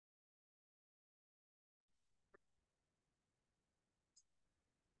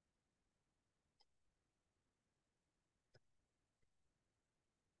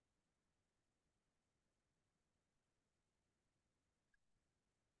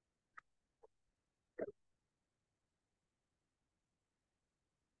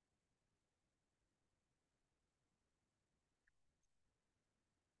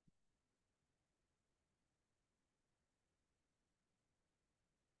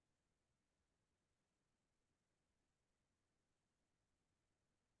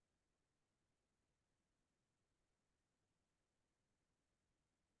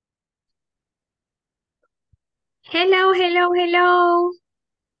Hello, hello, hello.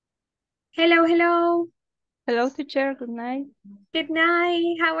 Hello, hello. Hello, teacher. Good night. Good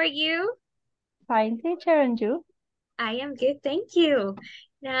night. How are you? Fine, teacher. And you? I am good, thank you.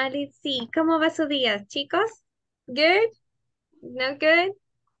 Now let's see. ¿Cómo va su día, chicos? Good? No good?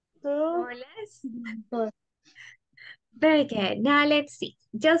 More or less? Good. Very good. Now let's see.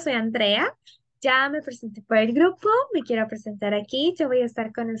 Yo soy Andrea. Ya me presenté por el grupo. Me quiero presentar aquí. Yo voy a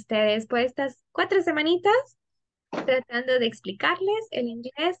estar con ustedes por estas 4 semanitas tratando de explicarles el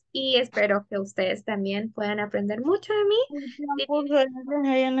inglés y espero que ustedes también puedan aprender mucho de mí. Si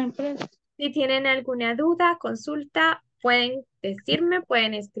Ahí en la empresa. Si tienen alguna duda, consulta, pueden decirme,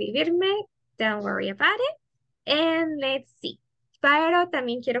 pueden escribirme. Don't worry about it. And let's see. Pero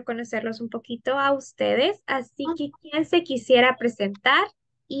también quiero conocerlos un poquito a ustedes, así que ¿quién se quisiera presentar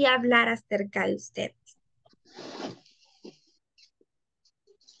y hablar acerca de ustedes?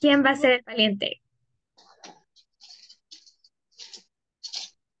 ¿Quién va a ser el valiente?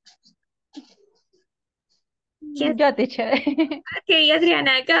 ¿Quién? Yo, teacher. Ok,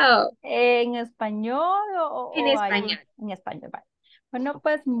 Adriana, go. ¿En español En o ahí? español. En español, vale. Bueno,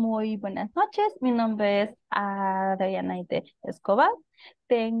 pues muy buenas noches. Mi nombre es Adriana Aide Escobar.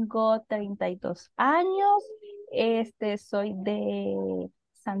 Tengo 32 años. Soy de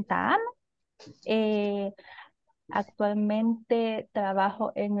Santa Ana. Eh, Actualmente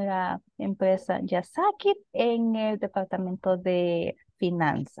trabajo en la empresa Yasaki en el departamento de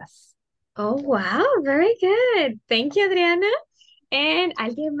finanzas. Oh, wow, very good. Thank you, Adriana. And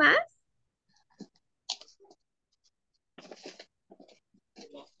 ¿alguien más?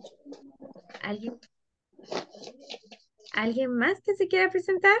 ¿Alguien, ¿alguien más que se quiera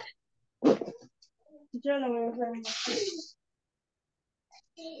presentar? Yo lo voy a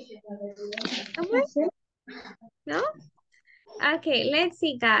Someone? No? Okay, let's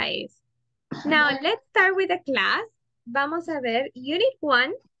see, guys. Now, let's start with the class. Vamos a ver Unit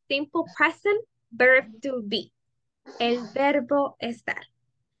 1, Simple Present Verb to Be. El verbo estar.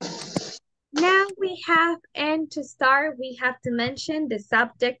 Now we have, and to start, we have to mention the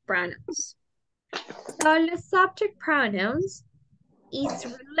subject pronouns. So the subject pronouns is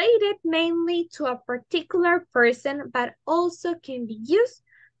related mainly to a particular person, but also can be used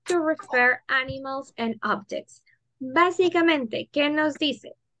to refer animals and objects. Básicamente, ¿qué nos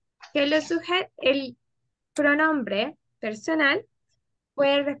dice? Que el pronombre personal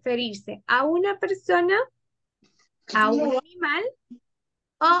puede referirse a una persona, a un animal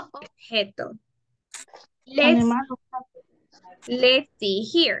o objeto. Let's, animar let's see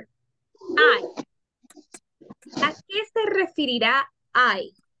here. I. ¿A qué se referirá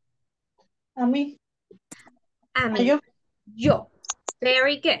I? a mí. A A mí. yo. Yo.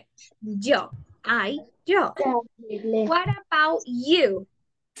 Very good. Yo. I. Yo. What about you?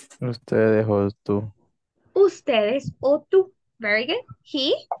 Ustedes o tú. Ustedes o tú. Very good.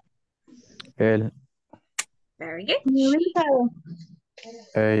 He. Él, Very good. She.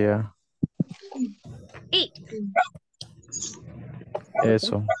 ella, It.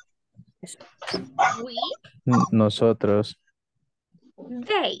 eso. We. Nosotros,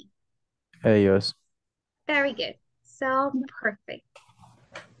 They. ellos. Very good. So perfect.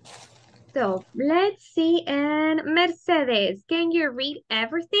 So let's see. And Mercedes, can you read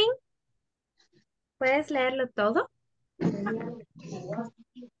everything? ¿Puedes leerlo todo?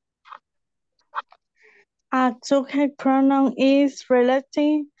 A subject pronoun is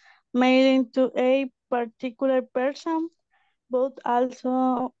relating mainly to a particular person, but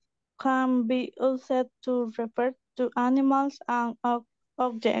also can be used to refer to animals and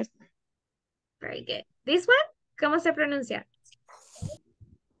objects. Very good. This one, ¿cómo se pronuncia?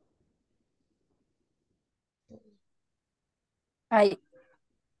 Ay,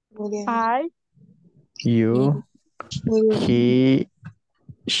 I, You, he,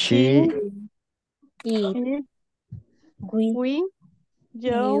 she, she, y, it, we, we,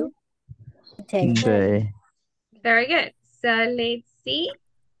 you, you, they. they. they. Very good. So let's see.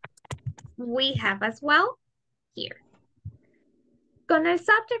 We have as well here. Con el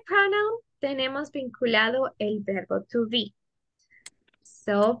subject pronoun tenemos vinculado el verbo to be.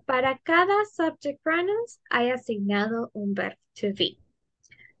 So, para cada subject pronouns hay asignado un verbo to be.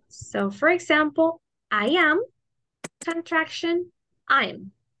 So, for example, I am, contraction,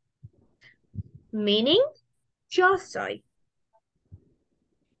 I'm. Meaning, yo soy.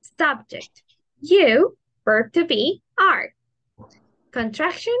 Subject, you, verb to be, are.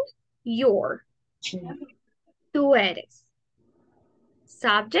 Contraction, you're. Tú eres.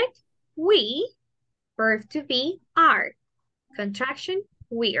 Subject, we, verb to be, are. Contraction,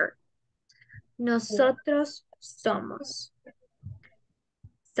 we're. Nosotros somos.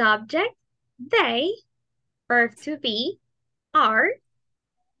 Subject, they, verb to be, are,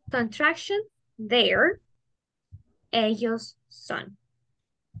 contraction, their, ellos son.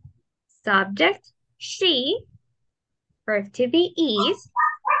 Subject, she, verb to be is,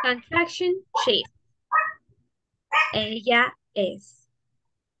 contraction, she. Ella es.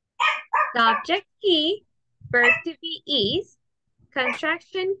 Subject, he, verb to be is,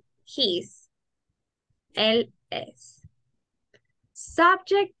 contraction, his. Él es.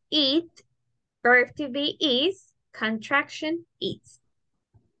 Subject, it, verb to be is, contraction, its.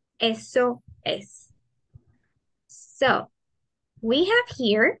 Eso es. So, we have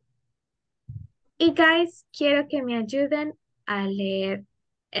here, y guys, quiero que me ayuden a leer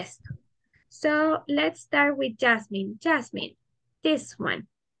esto. So, let's start with Jasmine. Jasmine, this one.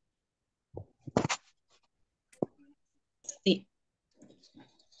 Sí.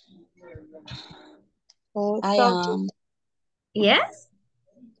 I Subject, am. Yes?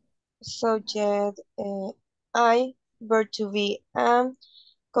 subject, I, verb to be, am,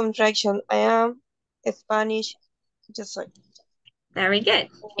 contraction, I am, Spanish, yo soy. Very good.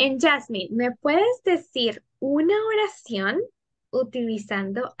 And Jasmine, ¿me puedes decir una oración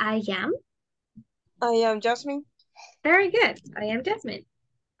utilizando I am? I am Jasmine. Very good. I am Jasmine.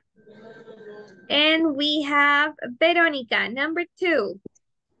 And we have Veronica, number 2.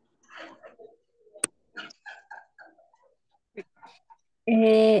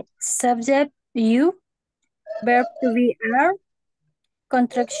 Subject you, verb to be are,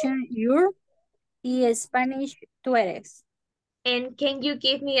 contraction your, y Spanish tú eres. And can you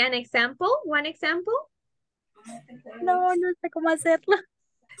give me an example? One example? No, no sé cómo hacerlo.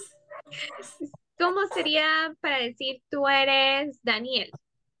 ¿Cómo sería para decir tú eres Daniel?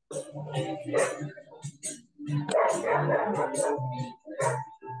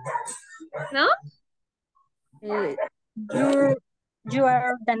 ¿No? You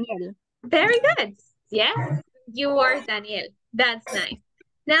are Daniel. Very good. Yes, you are Daniel. That's nice.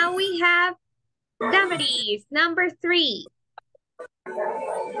 Now we have Damaris, number 3.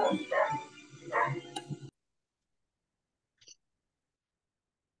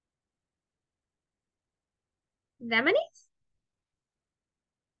 Damaris?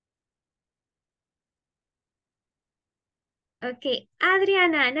 Okay,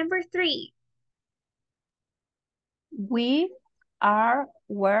 Adriana, number 3. We are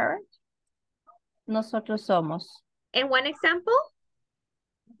where nosotros somos. And one example?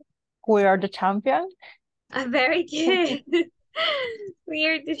 We are the champion. Very good. We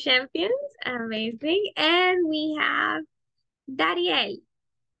are the champions. Amazing. And we have Dariel.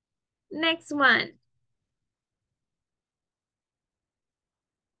 Next one.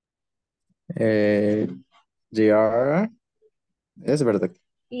 They are. Es verdad.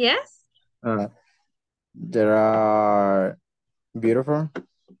 Yes? They are beautiful.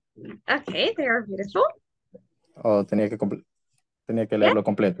 Okay, they are beautiful. O tenía que leerlo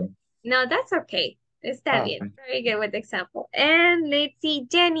completo. No, that's okay. Está bien. Okay. Very good with the example. And let's see,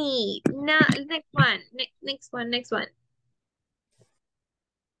 Jenny. No, next one. Next one.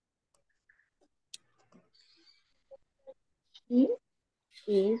 She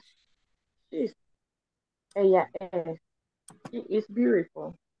is. Ella es. She is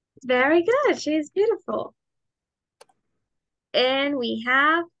beautiful. Very good. She is beautiful. And we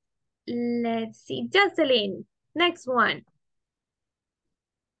have, let's see, Jocelyn. Next one.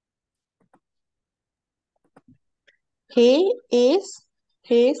 He is,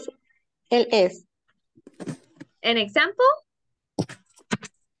 his, él es. An example?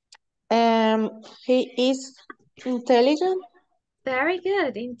 He is intelligent. Very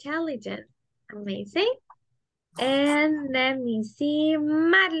good. Intelligent. Amazing. And let me see,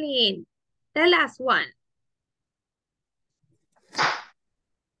 Madeline. The last one.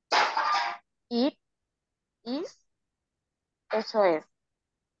 It is. Eso es.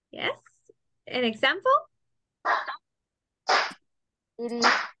 Yes. An example? It is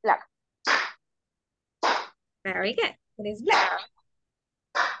black. Very good. It is black.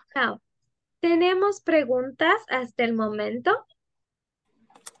 Now, ¿tenemos preguntas hasta el momento?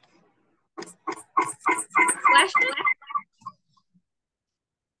 Questions?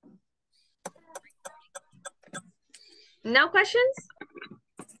 No questions?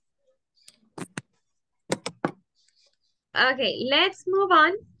 Okay, let's move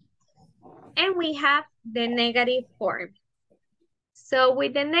on. And we have the negative form. So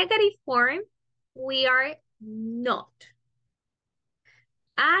with the negative form, we are not.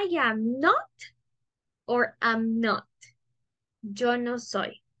 I am not or am not. Yo no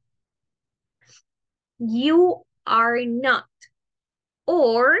soy. You are not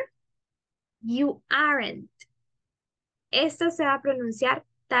or you aren't. Esto se va a pronunciar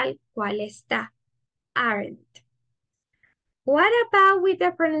tal cual está. aren't. What about with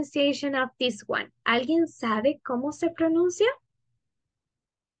the pronunciation of this one? ¿Alguien sabe cómo se pronuncia?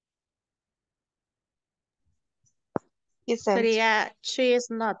 Isn't. Sería, she is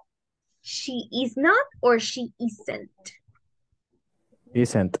not. She is not or she isn't?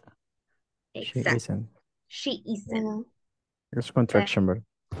 Isn't. She Exactly. isn't. She isn't. It's contraction verb.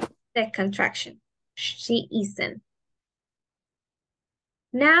 The contraction. She isn't.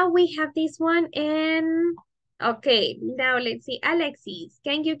 Now we have this one and okay, now let's see. Alexis,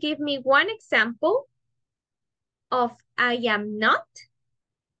 can you give me one example of I am not?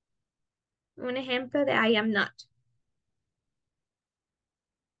 Un ejemplo de I am not.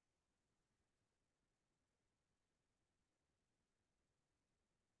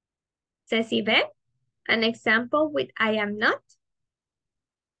 Ceci, ¿ve? An example with I am not.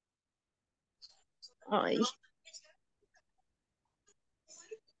 Ay.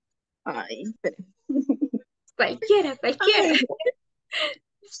 Ay, espere. Cualquiera.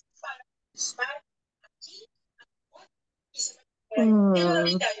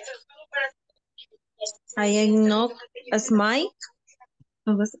 Ay. I am not a smile.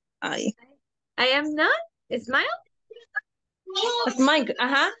 Ay. I am not. Smile. A smile,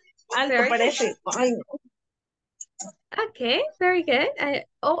 ajá. Alto Very parece. Ay, no. Okay, very good.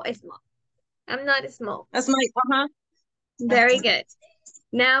 Small. I'm not small. A smile, ajá. Very good.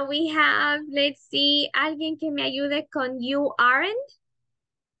 Now we have, let's see, alguien que me ayude con you aren't.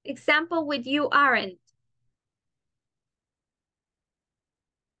 Example with you aren't.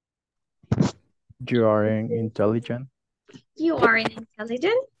 You aren't intelligent. You aren't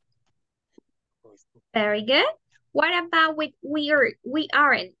intelligent. Very good. What about with we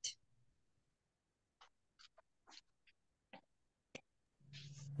aren't?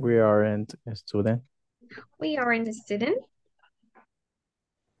 We aren't a student. We aren't a student.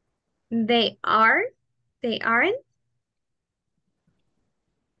 They are. They aren't.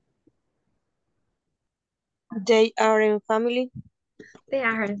 They are in family. They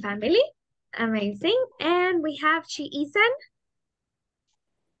are in family. Amazing. And we have she isn't.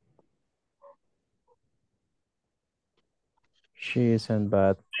 She isn't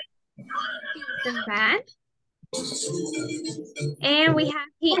bad. She isn't bad. And we have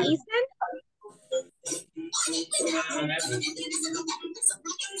he isn't.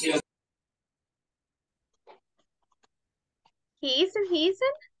 He isn't.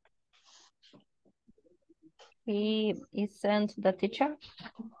 He isn't the teacher.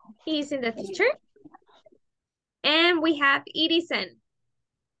 He isn't the teacher. And we have it isn't.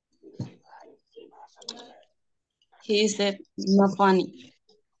 He said not funny.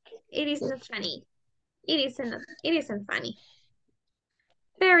 It is not funny. It isn't funny.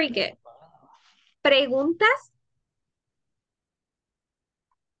 Very good. ¿Preguntas?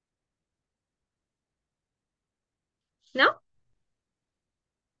 No?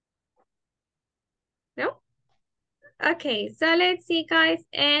 No? Okay, so let's see, guys.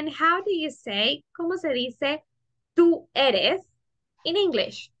 And how do you say, ¿cómo se dice tú eres in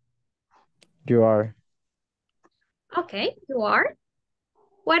English? You are. Okay, you are.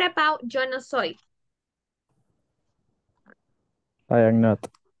 What about yo no soy? I am not.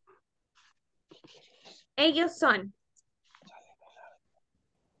 Ellos son.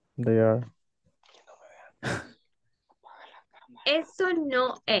 They are. Eso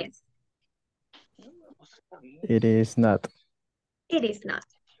no es. It is not. It is not.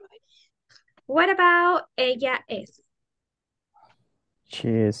 What about ella es? She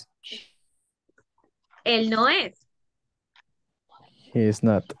is. Él no es. He is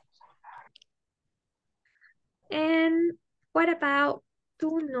not. And what about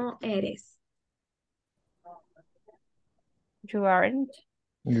tú no eres? You aren't.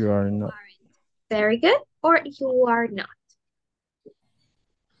 You are not. Very good. Or you are not.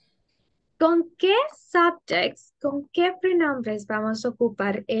 ¿Con qué subjects, con qué pronombres vamos a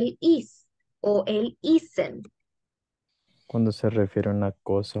ocupar el is o el isn't? Cuando se refiere a una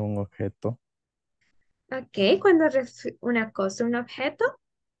cosa, un objeto. Ok, cuando una cosa, un objeto.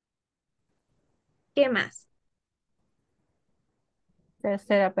 ¿Qué más?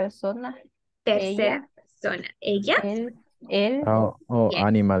 Tercera persona. Tercera persona. ¿Ella? Él. Oh, Yes.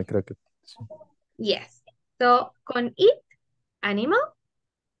 animal, creo que. Sí. Yes. So, con it, animal,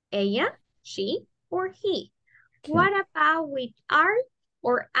 ella, she, or he. Okay. What about with are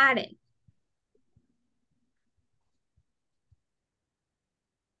or aren't?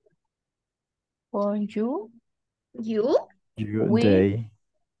 Con you. You, You, We. they.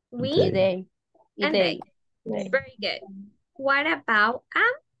 we, They. and they. Very good. What about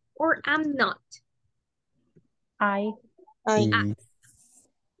am or am not? I. I He.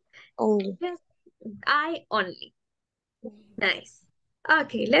 only. I only. Nice.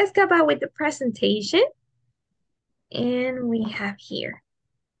 Okay, let's go back with the presentation. And we have here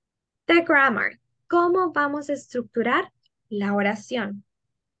the grammar. ¿Cómo vamos a estructurar la oración?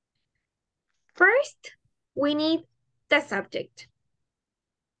 First, we need the subject.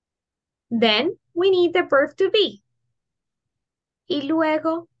 Then, we need the verb to be. Y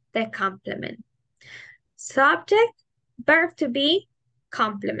luego, the complement. Subject, verb to be,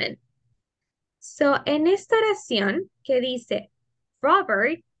 complement. So, en esta oración que dice,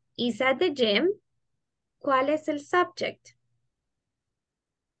 Robert is at the gym, ¿cuál es el subject?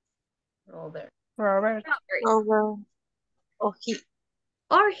 Robert. Robert. Robert. Over or he.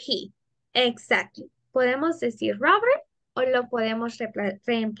 Or he. Exactly. Podemos decir Robert o lo podemos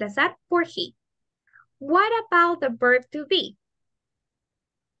reemplazar por he. What about the verb to be?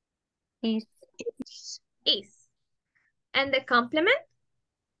 Is. Is. And the complement?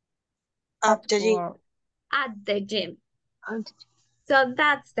 At the gym. Work. At the gym. At the- So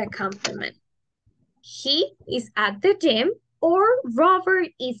that's the complement. He is at the gym or Robert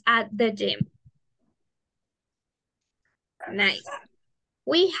is at the gym. Nice.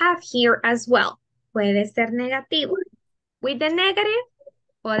 We have here as well. Puede ser negativo. With the negative,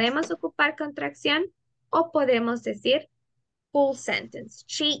 podemos ocupar contracción o podemos decir full sentence.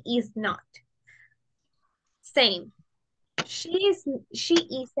 She is not. Same. She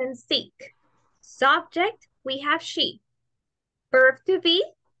isn't sick. Subject, we have she. Verb to be,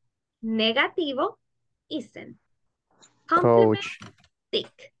 negativo, isn't. Complement, Coach,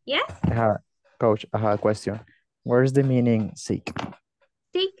 sick. Yes? Coach, I have a question. Where's the meaning sick?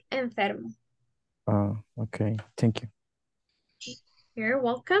 Sick, enfermo. Okay, thank you. You're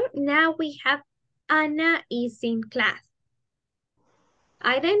welcome. Now we have Anna is in class.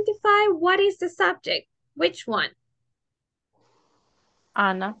 Identify what is the subject. Which one?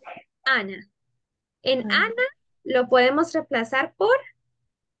 Ana. Ana. En Ana lo podemos reemplazar por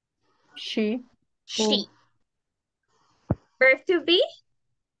She. she. Verb to be,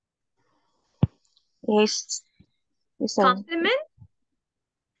 Is complement,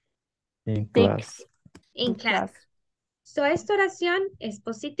 In Sick. class. in class. So, esta oración es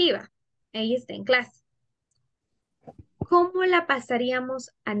positiva. Ella está en clase. ¿Cómo la pasaríamos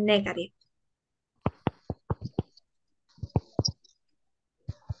a negative?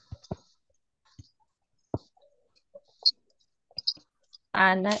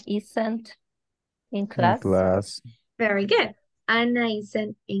 Anna isn't in In class. class. Very good. Anna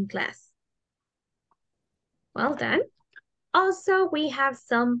isn't in class. Well done. Also, we have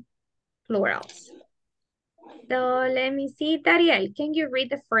some plurals. So, let me see. Dariel, can you read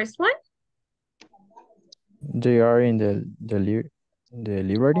the first one? They are in the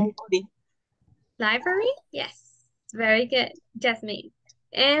library. Library? Yes. Very good. Jasmine.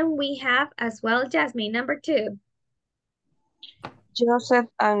 And we have as well Jasmine, number 2. Joseph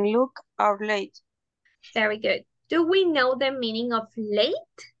and Luke are late. Very good. Do we know the meaning of late?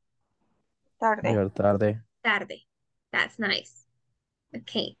 Tarde. They are tarde. Tarde. That's nice.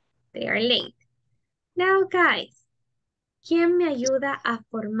 Okay, they are late. Now, guys, ¿quién me ayuda a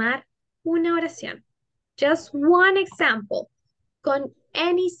formar una oración? Just one example con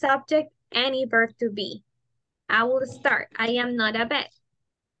any subject, any verb to be. I will start. I am not a vet.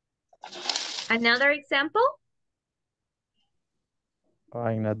 Another example?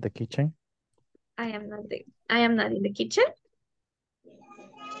 I'm at the kitchen. I am not in the kitchen.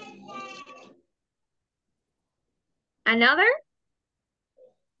 Another?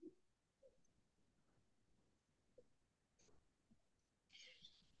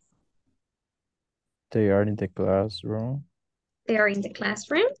 They are in the classroom. They are in the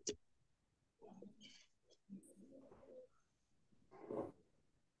classroom.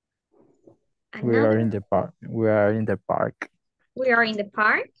 We are Another. in the park. We are in the park. We are in the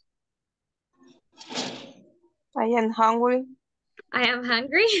park. I am hungry. I am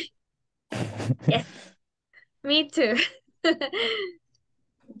hungry. Yes, me too.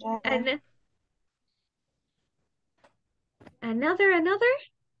 And another.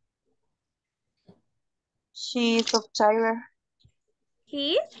 She is so tired.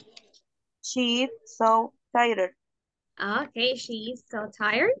 He is? She is so tired. Okay, she is so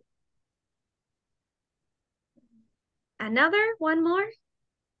tired. Another, one more.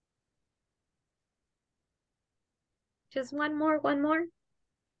 Just one more.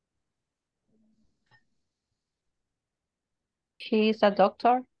 She is a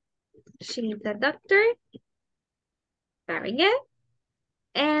doctor. She's a doctor. Very good.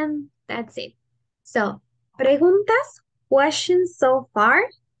 And that's it. So, preguntas, questions so far?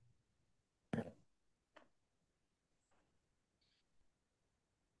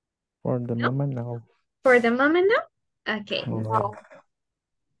 For the No? moment, no. For the moment, no? Okay. No.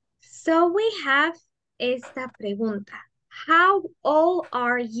 So we have esta pregunta. How old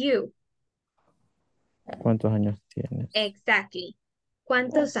are you? ¿Cuántos años tienes? Exactly.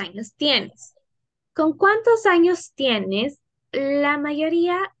 ¿Cuántos años tienes? ¿Con cuántos años tienes? La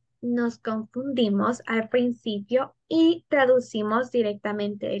mayoría nos confundimos al principio y traducimos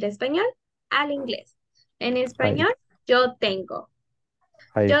directamente del español al inglés. En español, yo tengo.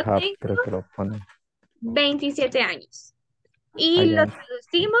 I Yo have, tengo creo que lo pone. 27 años. Y I lo am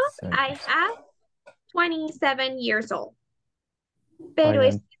traducimos, I 7 have 27 years old. I Pero am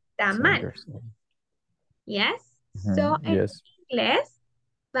está 7 mal. years old. Yes. So, en Yes. inglés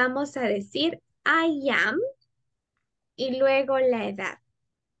vamos a decir I am y luego la edad.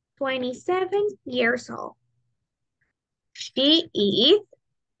 27 years old. She is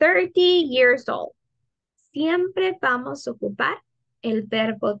 30 years old. Siempre vamos a ocupar el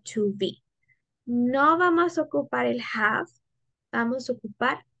verbo to be. No vamos a ocupar el have. Vamos a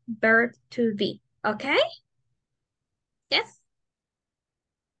ocupar verb to be. Okay? Yes?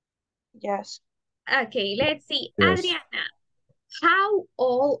 Yes. Okay, let's see. Yes. Adriana, how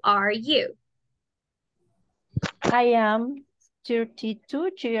old are you? I am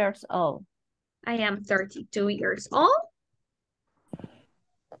 32 years old. I am 32 years old.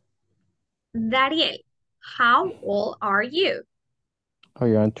 Dariel, how old are you? I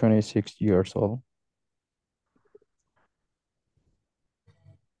am 26 years old.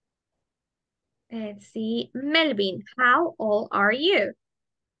 Let's see. Melvin, how old are you?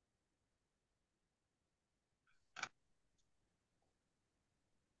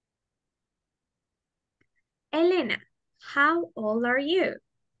 Elena, how old are you?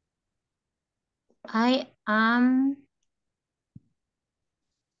 I am.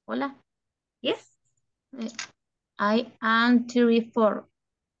 Hola. Yes, I am 34.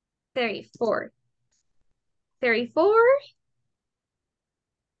 34. 34?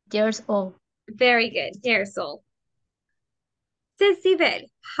 Years old. Very good, years old. Cecibel,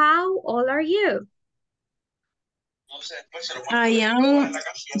 how old are you? I am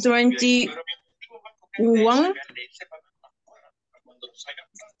 21.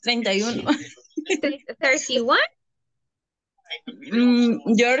 31. 31?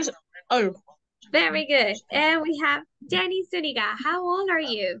 Years old. Very good. And we have Jenny Zuniga. How old are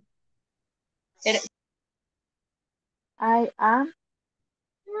you? I am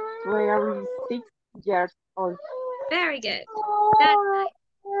 26 years old. Very good. That's nice.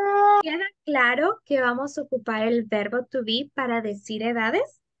 ¿Queda claro que vamos a ocupar el verbo to be para decir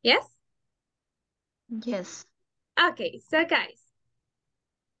edades? Yes? Yes. Okay, so guys,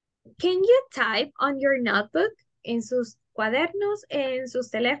 can you type on your notebook, en sus cuadernos, en sus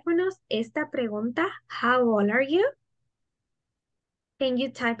teléfonos, esta pregunta, how old are you? Can you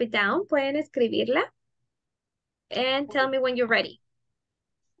type it down? ¿Pueden escribirla? And tell me when you're ready.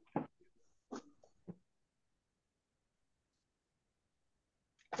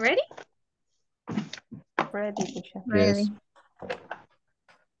 Ready? Ready, teacher. Yes.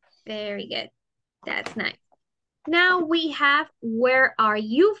 Very good. That's nice. Now we have, where are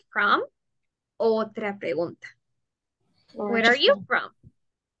you from? Otra pregunta. Where are you from?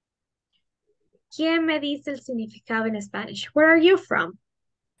 ¿Quién me dice el significado en Spanish? Where are you from?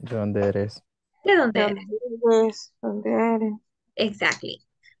 ¿De dónde eres? ¿De dónde eres? ¿Dónde eres? Exactly.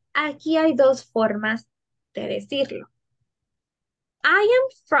 Aquí hay dos formas de decirlo. I am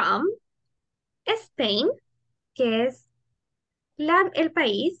from Spain, que es el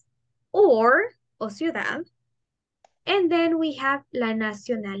país, o ciudad. And then we have la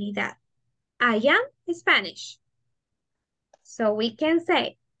nacionalidad. I am Spanish. So we can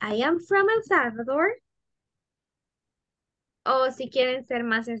say, I am from El Salvador. O si quieren ser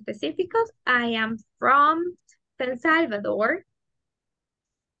más específicos, I am from San Salvador.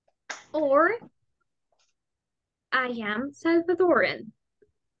 Or I am Salvadoran.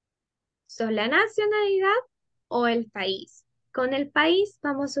 So la nacionalidad o el país. Con el país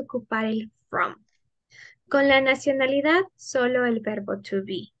vamos a ocupar el from. Con la nacionalidad, solo el verbo to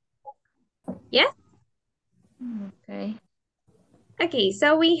be. Yes? Okay. Okay,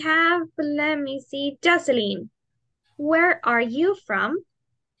 so we have, let me see, Jocelyn. Where are you from?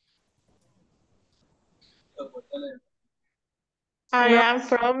 I am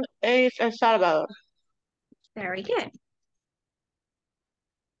from El Salvador. Very good.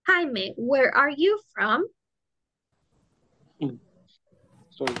 Jaime, where are you from?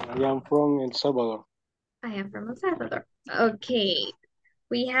 Sorry, I am from El Salvador. I am from El Salvador. Okay.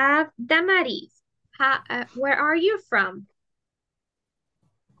 We have Damaris. Where are you from?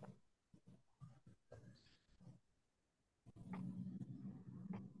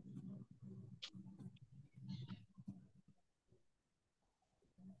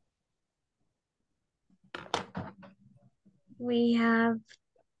 We have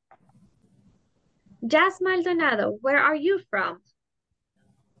Jazz Maldonado. Where are you from?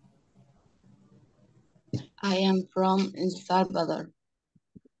 I am from El Salvador.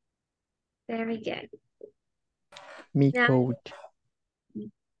 Very good. Me Now, coach.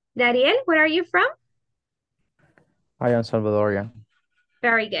 Dariel, where are you from? I am Salvadorian.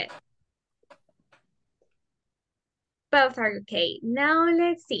 Very good. Both are okay. Now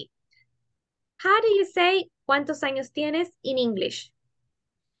let's see. How do you say cuántos años tienes in English?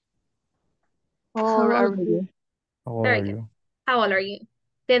 How old are you? How old Very are good. you? How old are you?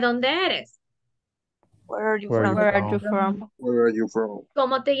 ¿De dónde eres? Where are you Where are from? you Where are you from? from? Where are you from?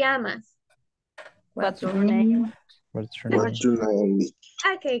 ¿Cómo te llamas? What's your name? What's your What's name? your name?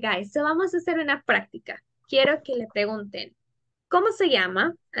 Okay, guys, so vamos a hacer una práctica. Quiero que le pregunten, ¿cómo se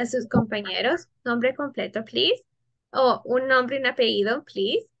llama a sus compañeros? Nombre completo, please. O un nombre y un apellido,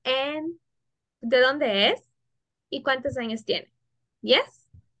 please. And ¿de dónde es? ¿Y cuántos años tiene? Yes.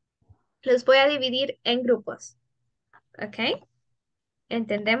 Los voy a dividir en grupos. ¿Ok?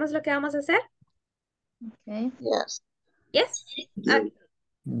 ¿Entendemos lo que vamos a hacer? Okay. Yes. Yes. Okay,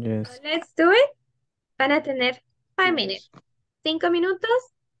 Yes. so let's do it. Van a tener 5 minutes. 5 minutos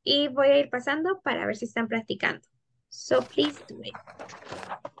y voy a ir pasando para ver si están practicando. So please do it.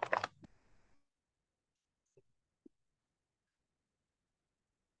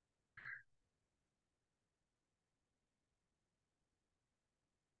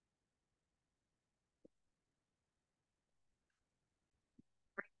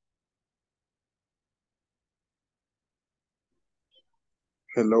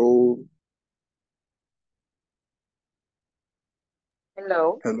 Hello.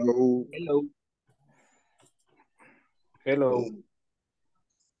 Hello. Hello. Hello. Hello.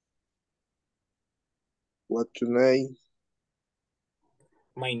 What's your name?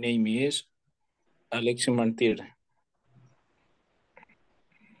 My name is Alexi Martir.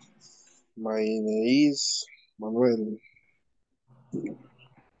 My name is Manuel.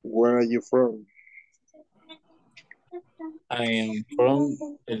 Where are you from? I am from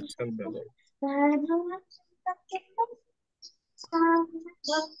El Salvador.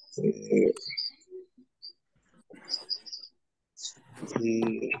 Eh,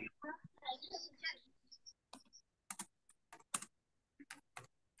 eh,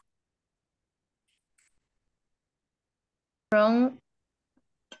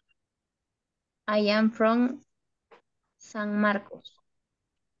 I am from San Marcos.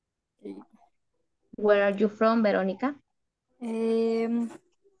 Where are you from, Veronica? I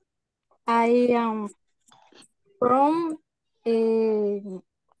am from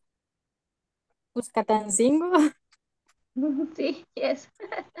Cuscatancingo. Sí, yes.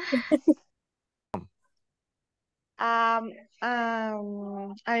 I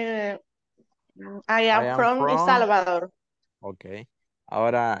am from El Salvador. Ok.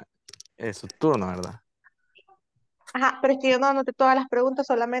 Ahora es su turno, ¿verdad? Ajá, pero es que yo no anoté todas las preguntas,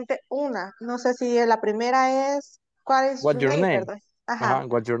 solamente una. No sé si la primera es, ¿cuál es What's your your name, name? verdad? Ajá, Ajá.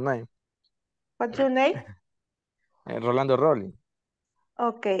 what's your name? What's your name? Rolando Rolling.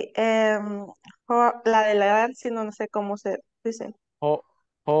 Ok. La de la edad, si no, no sé cómo se dice. How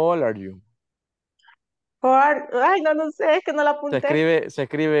old are you? Ay, no, no sé, es que no la Se apunté.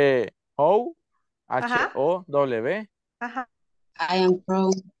 escribe how, Ajá. H-O-W. Ajá. I am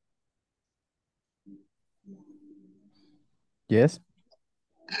from Yes.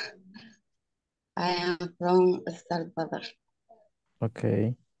 I am from El Salvador.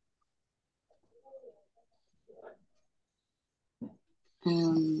 Okay.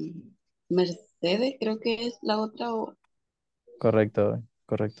 Mercedes, creo que es la otra. Correcto,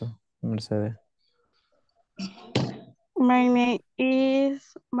 correcto. Mercedes. My name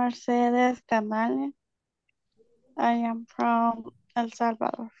is Mercedes Canales. I am from El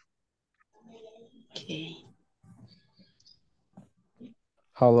Salvador. Okay.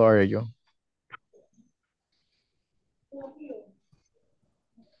 How old are you?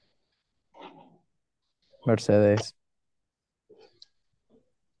 Mercedes.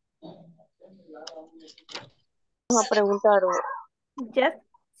 Vamos a preguntar Yes,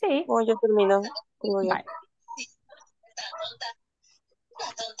 sí. o yo termino. Digo yo. Bye.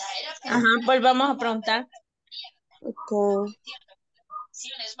 Ajá, pues vamos a preguntar. Okay.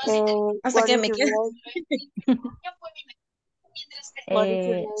 Hasta What que is me your quede. name? What is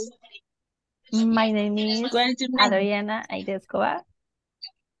your Eh, name? my name is ¿Cuál es tu nombre? Adriana Aide Escobar.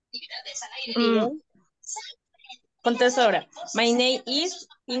 Contesto ahora. My name is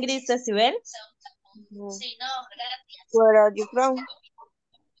Ingrid Decibel. Where are you from?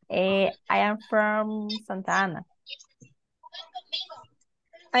 I am from Santa Ana.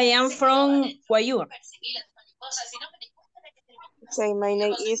 I am from Guayú. Say, my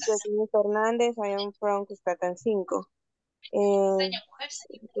name is Yasmin Fernández. I am from Cuscatán 5.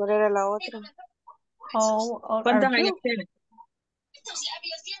 ¿Cuál era la otra? How old ¿Cuántos are años you? tiene?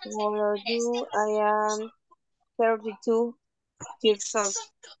 How old are you? I am 32 years old.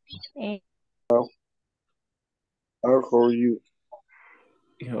 Eh, How are you?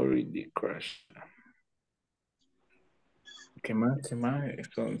 You already crashed. ¿Qué más? ¿Qué más?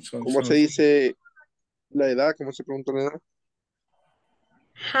 ¿Cómo se dice la edad? ¿Cómo se pregunta la edad?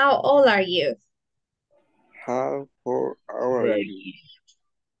 How old are you? How are you?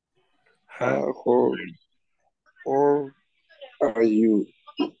 How old are you?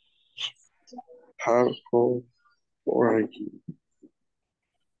 How old are you?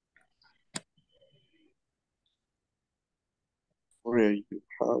 Where are you?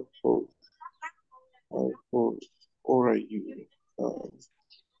 How old are you?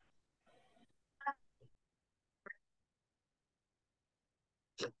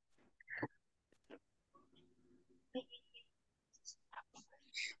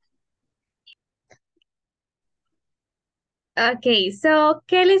 Okay, so,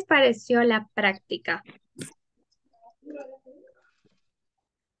 ¿qué les pareció la práctica?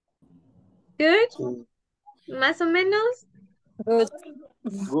 Good? ¿Más o menos? Good.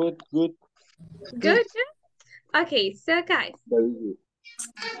 Good, good. Good? Okay, so guys, Very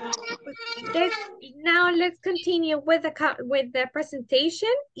good. let's continue with the presentation.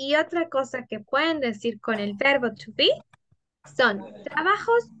 Y otra cosa que pueden decir con el verbo to be son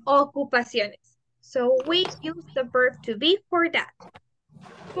trabajos o ocupaciones. So we use the verb to be for that.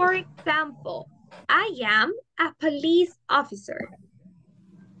 For example, I am a police officer.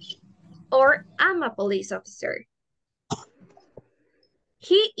 Or I'm a police officer.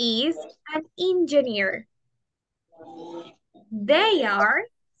 He is an engineer. They are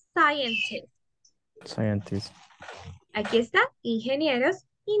scientists. Scientist. Aquí está, ingenieros,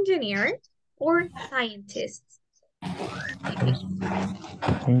 engineer, or scientists.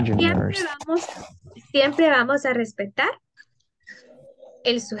 Engineers. Siempre vamos a respetar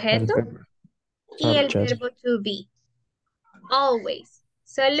el sujeto y el Subject. verbo to be. Always.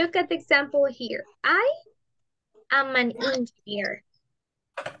 So look at the example here. I am an engineer.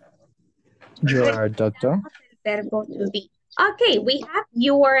 You are a doctor. Verbo to be. Okay, we have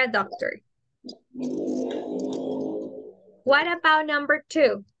you are a doctor. What about number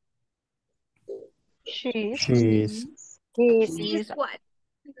 2? She's what?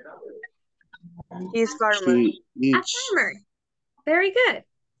 He's farmer. A farmer. Very good.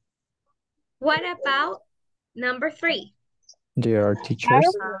 What about number 3? They are teachers.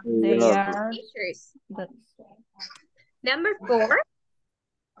 They are Teachers. the, Number 4?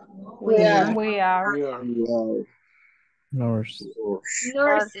 we are Nurse.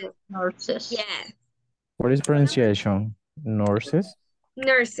 Nurses. Yes. What is pronunciation? Nurses?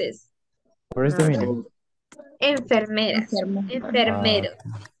 Nurses. What is the meaning? Enfermeras. Enfermeros.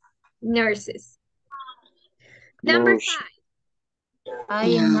 Nurses. Number 5. I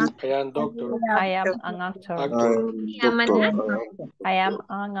am I am an actor. I am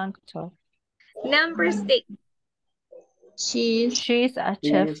an actor. Number 6. She's a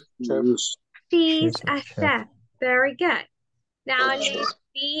chef. She's a chef. Very good. Now let's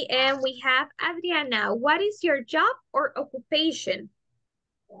see, and we have Adriana. What is your job or occupation?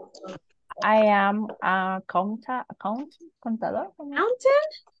 I am a contador. Accountant?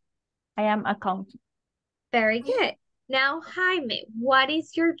 I am accountant. Very good. Now, Jaime, what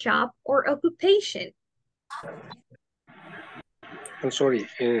is your job or occupation? I'm sorry.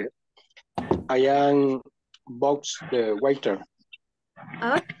 I am box the waiter.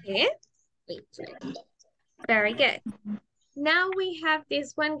 Okay. Very good. Now we have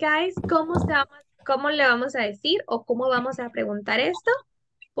this one, guys. ¿Cómo le vamos a decir o cómo vamos a preguntar esto?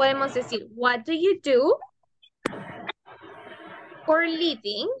 Podemos decir, what do you do for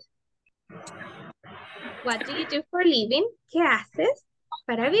living? What do you do for living? ¿Qué haces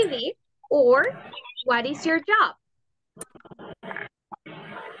para vivir? Or, what is your job?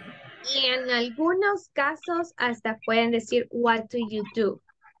 Y en algunos casos hasta pueden decir, what do you do?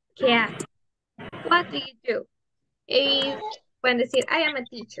 ¿Qué haces? What do you do? Y pueden decir, I am a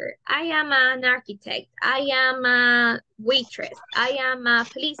teacher, I am an architect, I am a waitress, I am a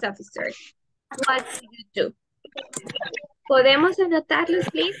police officer. What do you do? ¿Podemos anotarlos,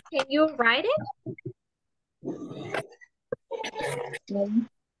 please? Can you write it?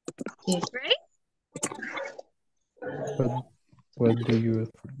 Right? What do you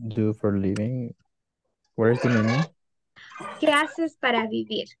do for living? What is the meaning? ¿Qué haces para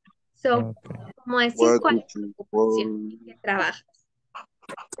vivir? So, como decir cuál es tu ocupación, en qué trabajas.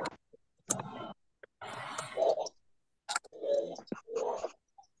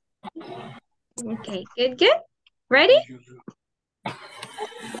 Okay, good, good. Ready?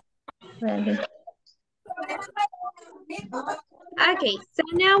 Ready. Okay, so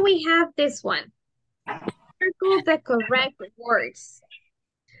now we have this one. Circle the correct words.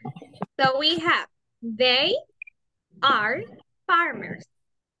 So we have, they are farmers.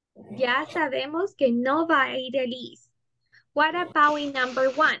 Ya sabemos que no va a ir Elise. What about in number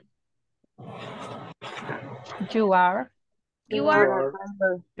 1? You are. You are,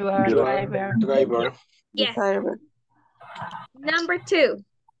 You are You are driver. driver. yes. Driver. Number 2,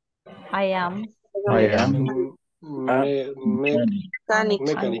 I am. I am. Mechanic.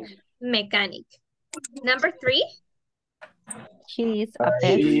 mechanic. Number 3, He is a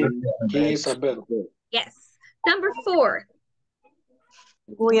pet. He is a vet. yes. Number 4,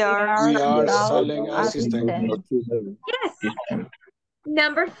 We are We are sales selling assistant. yes.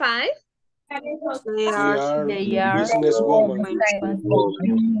 Number 5, they We are are They are businesswoman.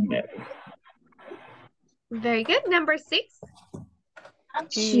 very good. Number 6,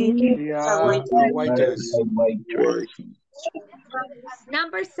 she We is a are waitress. a waitress.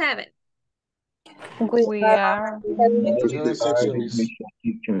 number 7, We are Receptionist.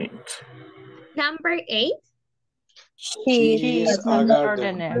 number 8, She is a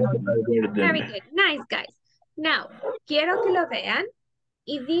gardener. very good. Nice, guys. Now, quiero que lo vean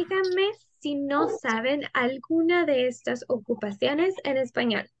y díganme si no saben alguna de estas ocupaciones en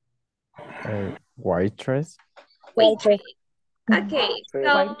español. Waitress. Waitress. Okay, so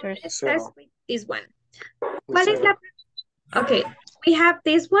Waitress. let's start with this one. ¿Cuál es la? Okay, we have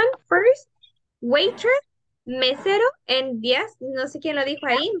this one first. Waitress, mesero, and yes, no sé quién lo dijo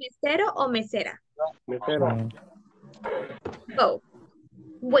ahí, mesero o mesera. Mesero. Both.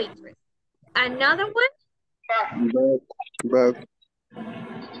 Waitress. Another one, But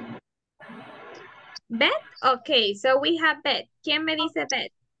vet. Okay, so we have vet. ¿Quién me dice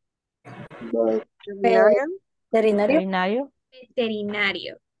vet? Veterinarian. Veterinario. veterinario.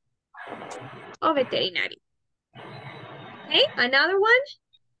 Veterinario. O veterinario. Okay, another one,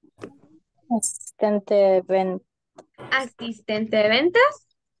 Asistente asistente de ventas.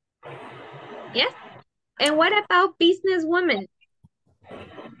 Yes. And what about businesswoman?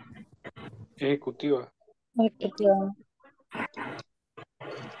 Ejecutiva. ejecutiva.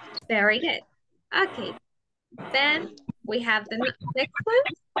 Very good. Okay. Then we have the next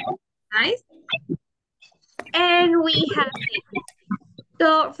one. Nice. And we have this.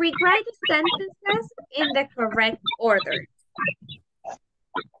 So rewrite the sentences in the correct order.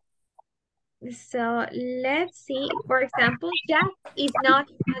 So let's see. For example, Jack is not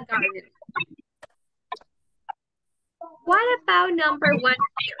a gardener. What about number 1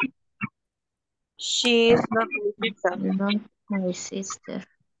 here? She is not my sister. Not my sister.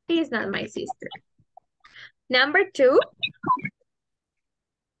 She is not my sister. Number 2,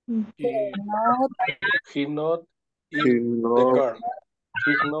 He not in the car.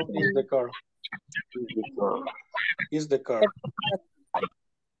 He's not in the car. Is the car.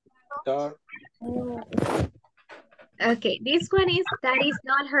 Car. okay, this one is that is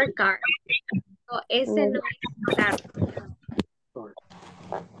not her car. So ese no es carro.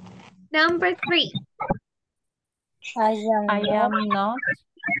 Number 3, I I am am not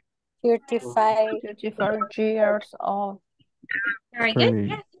 35. 34 years old. very good.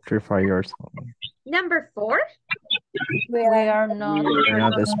 Yes. 35 years old. Number 4, We We are are not. We're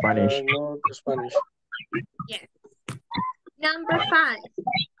not Spanish. Not Spanish. yes. Number 5,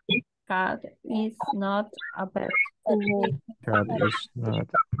 Cat is not a pet. God is not.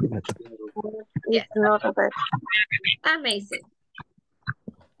 yes. Not a vet. Amazing.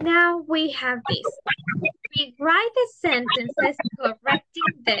 Now we have this. Rewrite the sentences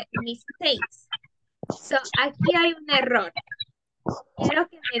correcting the mistakes. So aquí hay un error. Quiero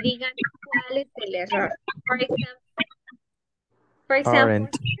que me digan cuál es el error. For example,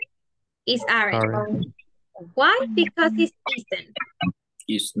 Aren't. is aren't. Aren't. Why? Because it's isn't.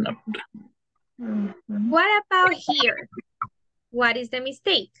 Is not. What about here? What is the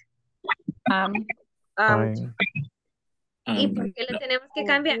mistake? Fine. ¿Y por qué lo tenemos que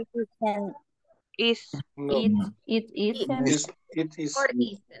cambiar? Is No. It isn't. It is. Or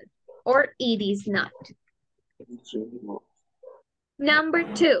isn't. Or it is not. Number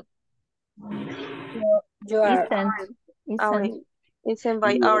 2. You are. Isn't. isn't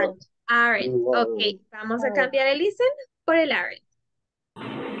by aren't. Aren't. Ok, vamos a cambiar el isn't por el aren't.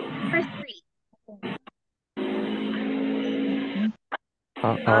 Number 3.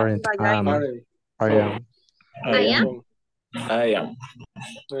 Aren't. by am. Aren't. I am. I am. I am.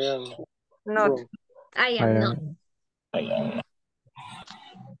 I am. Not. Wrong. I I am not. am. I am.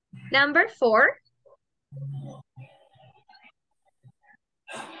 Number 4.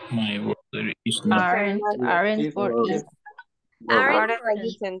 My brother is not. Aren't for is. Aren't Aren't or or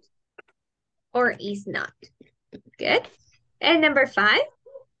is, isn't. or is not. Good. And number 5.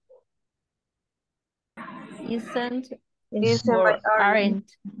 Isn't Isn't or by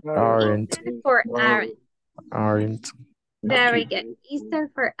aren't. Aren't. Isn't for aren't. Aren't. Very Okay. good.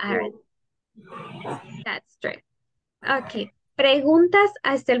 Isn't for aren't. That's true. Okay. ¿Preguntas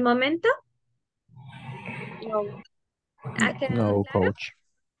hasta el momento? No. ¿Ha quedado No, claro? coach.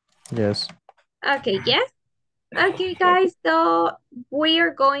 Yes. Okay, yes. Okay, guys, so we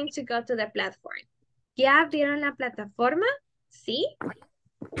are going to go to the platform. ¿Ya abrieron la plataforma? ¿Sí?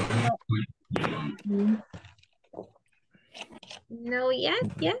 No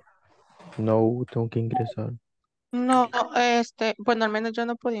yet, yeah. No, tengo que ingresar. No, bueno, al menos yo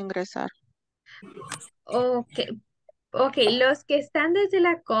no pude ingresar. Okay. Ok, los que están desde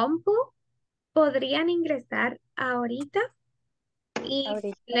la compu podrían ingresar ahorita. Y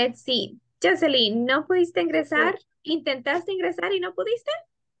let's see. Jocelyn, ¿no pudiste ingresar? ¿Intentaste ingresar y no pudiste?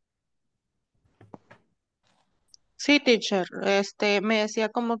 Sí, teacher, me decía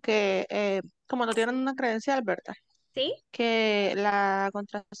como que, como no tienen una credencial, ¿verdad? ¿Sí? Que la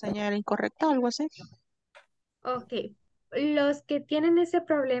contraseña era incorrecta o algo así. Ok. Los que tienen ese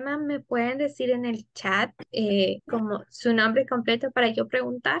problema me pueden decir en el chat como su nombre completo para yo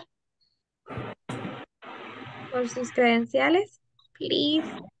preguntar por sus credenciales, please.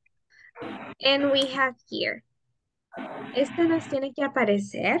 And we have here. Esto nos tiene que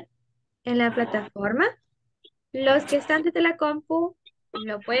aparecer en la plataforma. Los que están desde la compu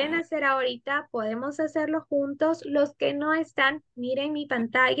lo pueden hacer ahorita, podemos hacerlo juntos. Los que no están, miren mi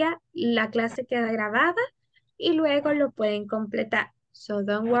pantalla, la clase queda grabada y luego lo pueden completar. So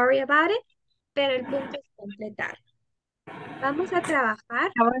don't worry about it, pero el punto es completar. Vamos a trabajar.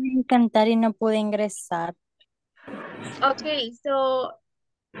 Acabo de intentar y no pude ingresar. Okay, so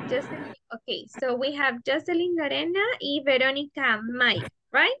we have Jocelyn Lorena y Verónica Mike,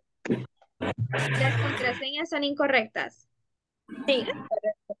 right? Las contraseñas son incorrectas. Sí.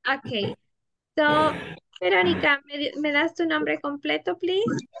 Okay. So, Verónica, ¿me das tu nombre completo, please?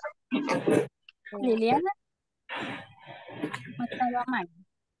 Liliana. No estaba mal.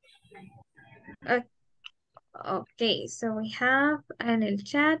 Okay, so we have en el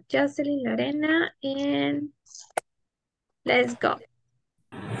chat Jocelyn Lorena and let's go.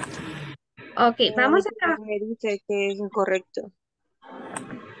 Okay, vamos a trabajar. Me dice que es incorrecto.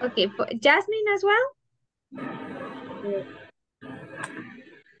 Okay, Jasmine as well.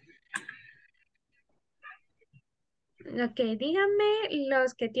 Okay, díganme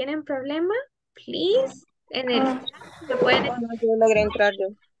los que tienen problema, please. En el chat me pueden. No, yo logré entrar yo.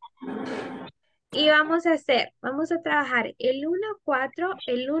 Y vamos a trabajar el 1-4,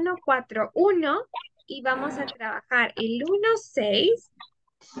 el 1-4-1 y vamos a trabajar el 1-6,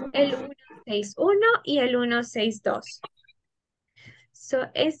 el 1-6-1 y el 1-6-2. So,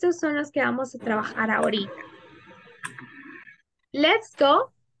 estos son los que vamos a trabajar ahorita. Let's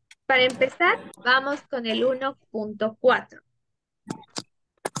go. Para empezar, vamos con el 1.4.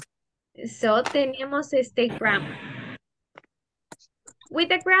 So, tenemos este grammar. With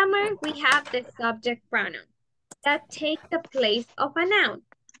the grammar, we have the subject pronoun that take the place of a noun.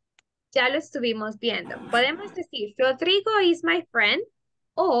 Ya lo estuvimos viendo. Podemos decir, Rodrigo is my friend,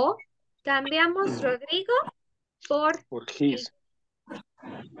 o cambiamos Rodrigo por his.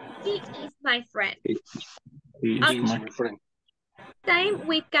 He is my friend. He is my friend. Same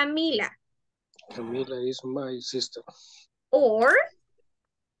with Camila. Camila is my sister. Or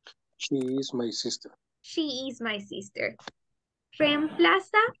She is my sister. she is my sister.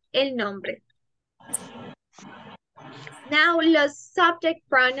 Reemplaza el nombre. Now, los subject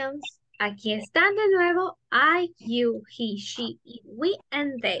pronouns. Aquí están de nuevo. I, you, he, she, it, we,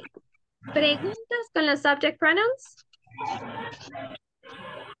 and they. ¿Preguntas con los subject pronouns?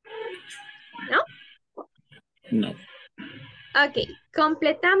 ¿No? No. Ok,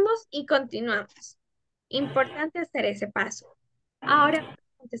 completamos y continuamos. Importante hacer ese paso. Ahora vamos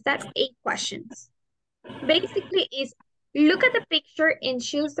a contestar 8 questions. Basically is look at the picture and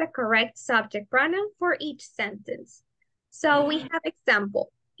choose the correct subject pronoun for each sentence. So we have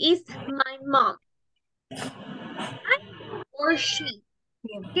example. Is my mom? I or she?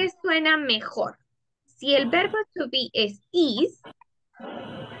 ¿Qué suena mejor? Si el verbo to be is,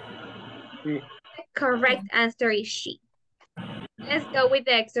 the correct answer is she. Let's go with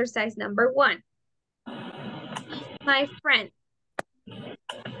the exercise number 1. Is my friend?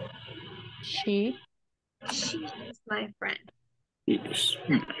 She. She is my friend. Yes,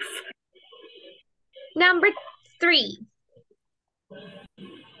 my friend. Number 3.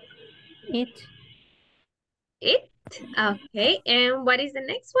 It. It? Okay, and what is the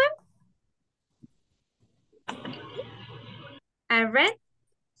next one? A red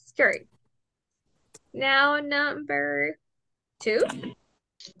skirt. Now number 2.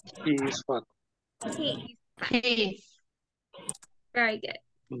 He is fat. He is fat. He. Very good.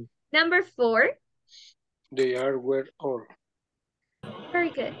 Mm. Number 4. They are well old. Very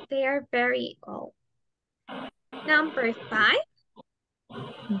good. They are very old. Number 5.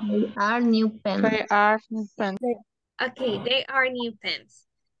 They are new pens. They are new pens. Okay, they are new pens.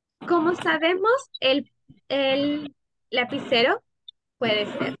 Como sabemos, el lapicero puede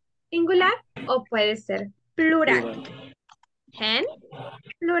ser singular o puede ser plural. Pen,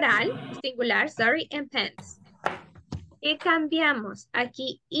 plural, singular, sorry, and pens. ¿Qué cambiamos?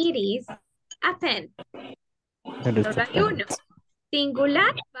 Aquí iris a pen. Solo hay uno.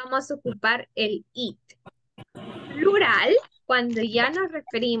 Singular, vamos a ocupar el it. Plural, cuando ya nos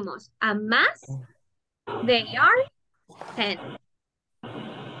referimos a más, they are pen.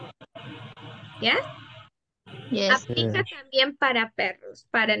 ¿Yes? Yes. Aplica también para perros,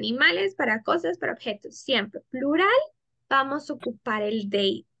 para animales, para cosas, para objetos. Siempre. Plural, vamos a ocupar el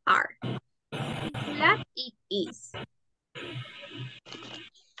they are. Singular, it is.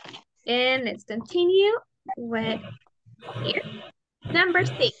 And let's continue with here. Number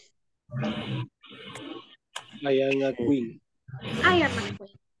 6. I am a queen. I am a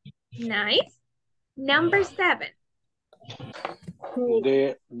queen. Nice. Number 7.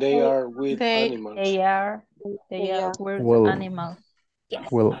 They are with animals. They are with Well, animals. Yes.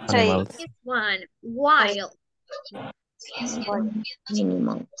 Well, animals. This one. Wild.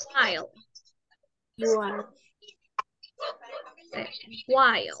 Animals. Wild.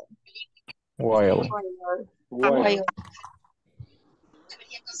 Wild. Wild. Wild.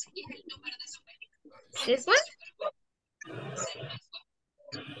 This one?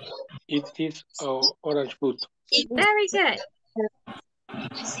 It is orange food. Very good.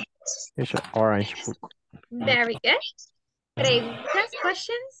 It's an orange book. Very good. Preguntas,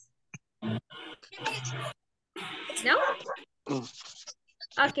 questions? No?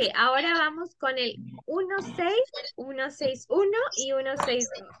 Ok, ahora vamos con el 1.6, 1.6.1 y 1.6.2.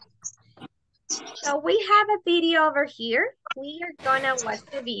 So we have a video over here. We are gonna watch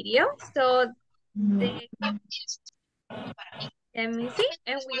the video. So let me see,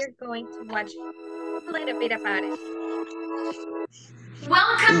 and we are going to watch a little bit about it.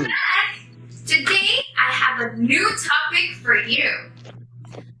 Welcome back. Today I have a new topic for you.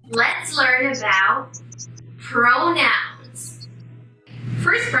 Let's learn about pronouns.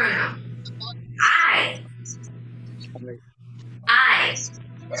 First pronoun, I.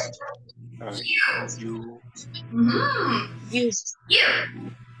 You.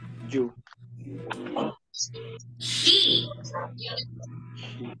 You.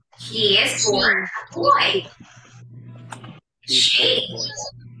 He is for a boy. She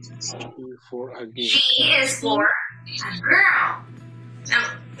For a girl. She is for a girl. Now,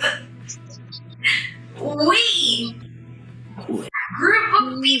 we, a group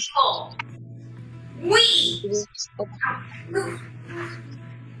of people. We.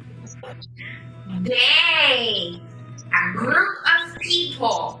 They, a group of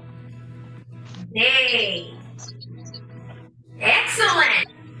people. They. Excellent.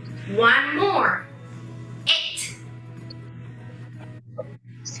 One more. It.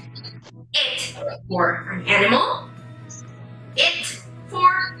 It for an animal. It for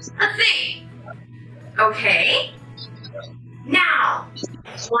a thing. Okay? Now,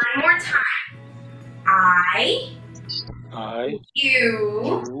 one more time. I.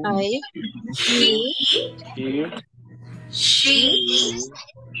 You. He. She.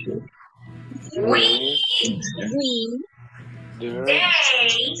 We. They.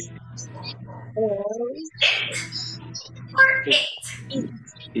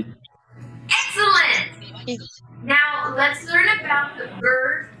 It. Excellent. Now let's learn about the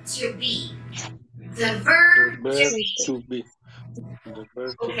verb to be. The verb to be.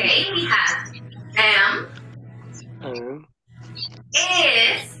 Okay, we have am,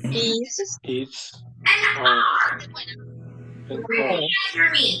 is, and are. Repeat after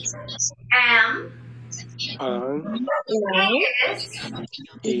me. Am,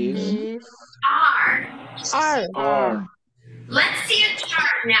 is, are. Let's see a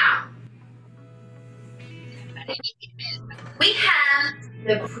chart now. We have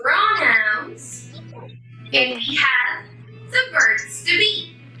the pronouns and we have the verbs to be.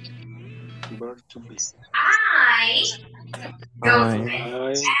 I goes with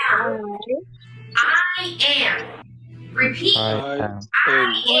am. I am. Repeat. I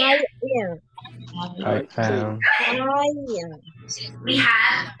am. We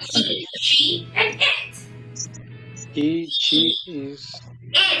have he, she, and it. He, she is.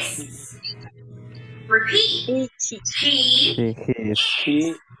 Is. Repeat. He He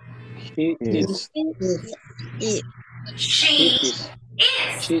is. He Is. She is.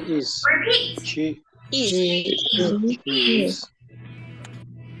 is. She is. Repeat. She Is. is.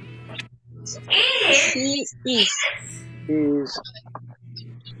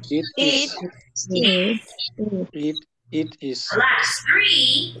 It Is. Is. It is. It is. Last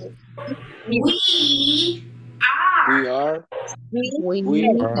three. We We are. are. We We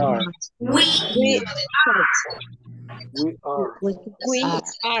are. We are. We are. We are.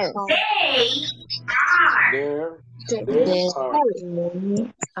 They are. There. They There are. are.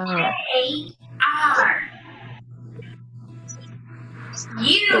 They are.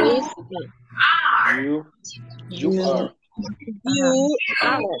 You are. You are. You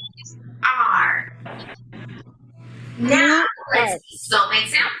Are. Now let's see some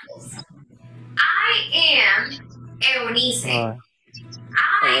examples. I am Eunice. I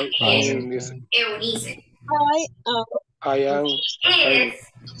am Eunice. I am. Is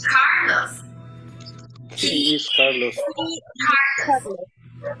Carlos. He is Carlos. Carlos.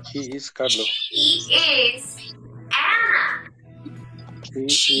 He is Carlos. He is Anna. He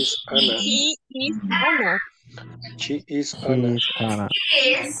is Anna. He is Anna. She is He Anna. is Anna.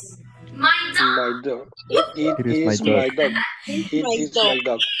 Is my dog. My dog. It is my dog. It is my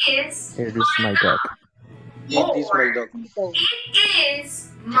dog. Is It is my dog. It is my dog. It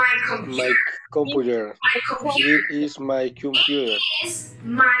is my computer. My computer. My computer. It is my computer. Is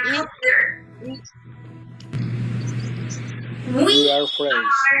my computer. We are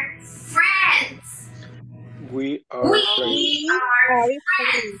friends. Are friends. We are friends. We are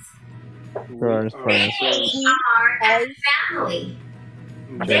friends. We are friends. We are a family.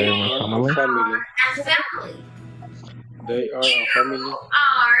 They are my family. A family. They are a family.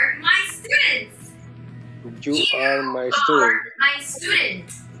 Are my students. You are my Are student. my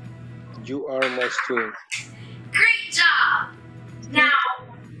student. You are my student. Great job. Now,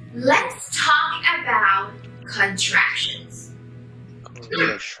 let's talk about contractions.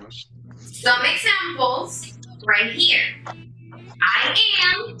 Contractions. Some examples right here. I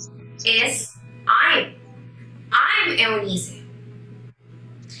am is I'm. I'm Eunice.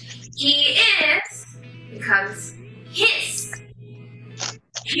 He is becomes his.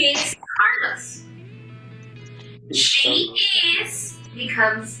 His Carlos. She is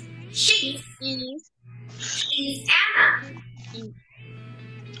becomes she's. She's Anna.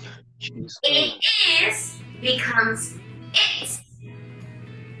 It is becomes it's.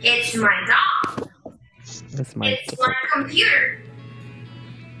 It's my dog. It's my It's my computer.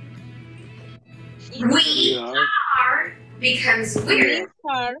 We are becomes we're.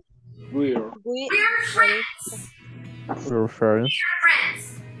 We're. We're friends. We're friends. We're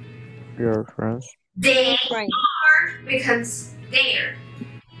friends. We are friends. They are becomes they're.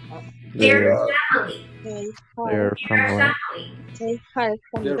 They're family. They are family.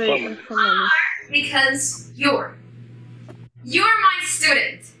 They're family. Are because you're. You're my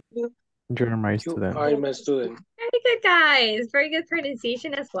student. You're my student. I am a student. Very good, guys. Very good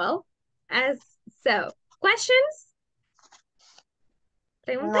pronunciation as well. So, questions?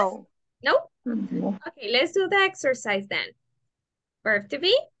 Preguntas? No? Okay, let's do the exercise then. Verb to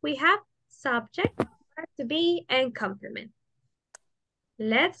be, we have subject, verb to be, and complement.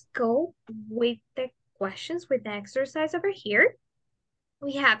 Let's go with the questions, with the exercise over here.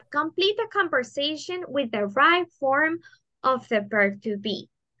 We have complete a conversation with the right form of the verb to be.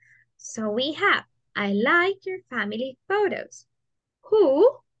 So we have, I like your family photos.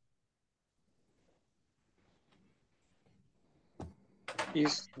 Who?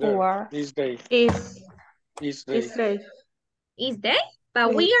 Is there. Is they. Is they. they. Is they?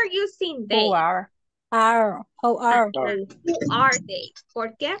 But we are using they. Who are? Are. How are? Who are they?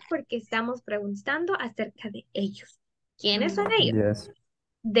 ¿Por qué? Porque estamos preguntando acerca de ellos. ¿Quiénes son ellos? Yes.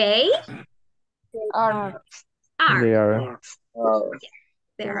 They Are. They are.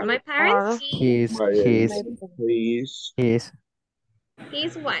 They are my parents. He's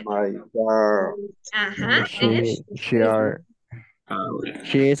He's what? My dog. She are.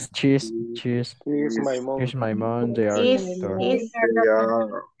 She's Is my mom. Here's my mom. They are They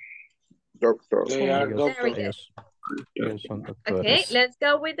are doctors. They are doctors. doctors. Okay, let's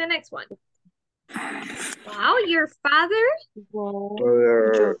go with the next one. Wow, your father?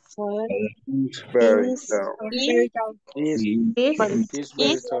 Father is very tall. Is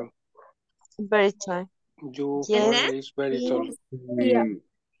very tall. Very tall. Your And father then? is very tall.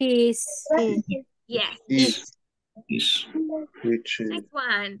 He's. Yes. Is. Next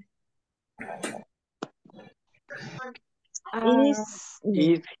one.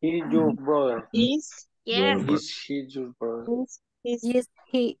 Is he your brother? Is Yes. Is he your brother? Yes,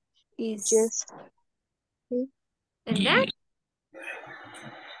 he is. Yes. And then?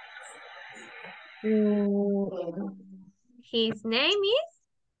 His name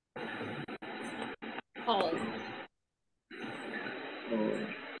is Paul.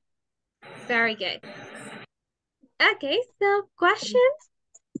 Very good. Okay, so questions.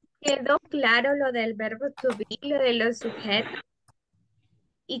 ¿Quedó claro lo del verbo to be, lo de los sujetos?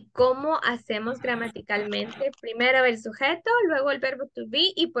 ¿Y cómo hacemos gramaticalmente? Primero el sujeto, luego el verbo to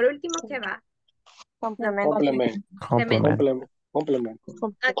be y por último, ¿qué va? Complemento. Complement. Complement. Complement.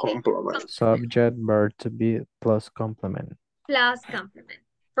 Okay. Complement. Subject, verb to be plus complement. Plus complement.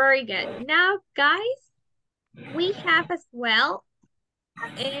 Very good. Now, guys, we have as well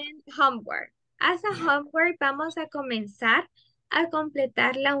in homework. As a homework, vamos a comenzar a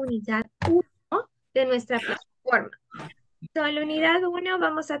completar la unidad 1 de nuestra plataforma. So, en la unidad 1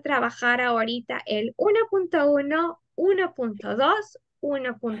 vamos a trabajar ahorita el 1.1, 1.2,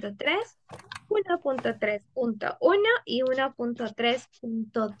 1.3, 1.3.1 y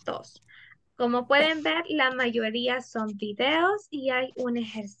 1.3.2. Como pueden ver, la mayoría son videos y hay un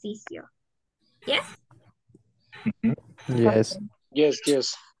ejercicio. Yes? Yes. Yes,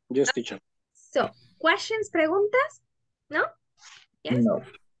 teacher. So, questions, preguntas? ¿No? Yes? No.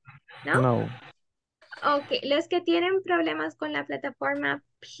 ¿No? No. Ok, los que tienen problemas con la plataforma,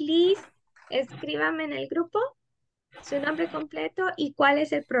 please escríbame en el grupo su nombre completo y cuál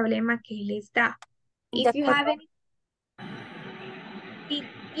es el problema que les da. If you have any- Si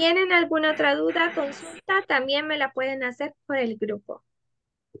tienen alguna otra duda, consulta, también me la pueden hacer por el grupo.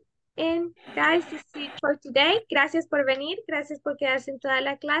 And guys, this is it for today. Gracias por venir, gracias por quedarse en toda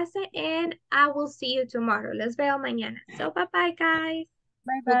la clase, and I will see you tomorrow. Los veo mañana. So, bye-bye, guys.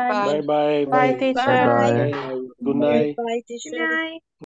 Bye-bye. Bye. Bye, teacher. Bye. Good night. Bye, Good night.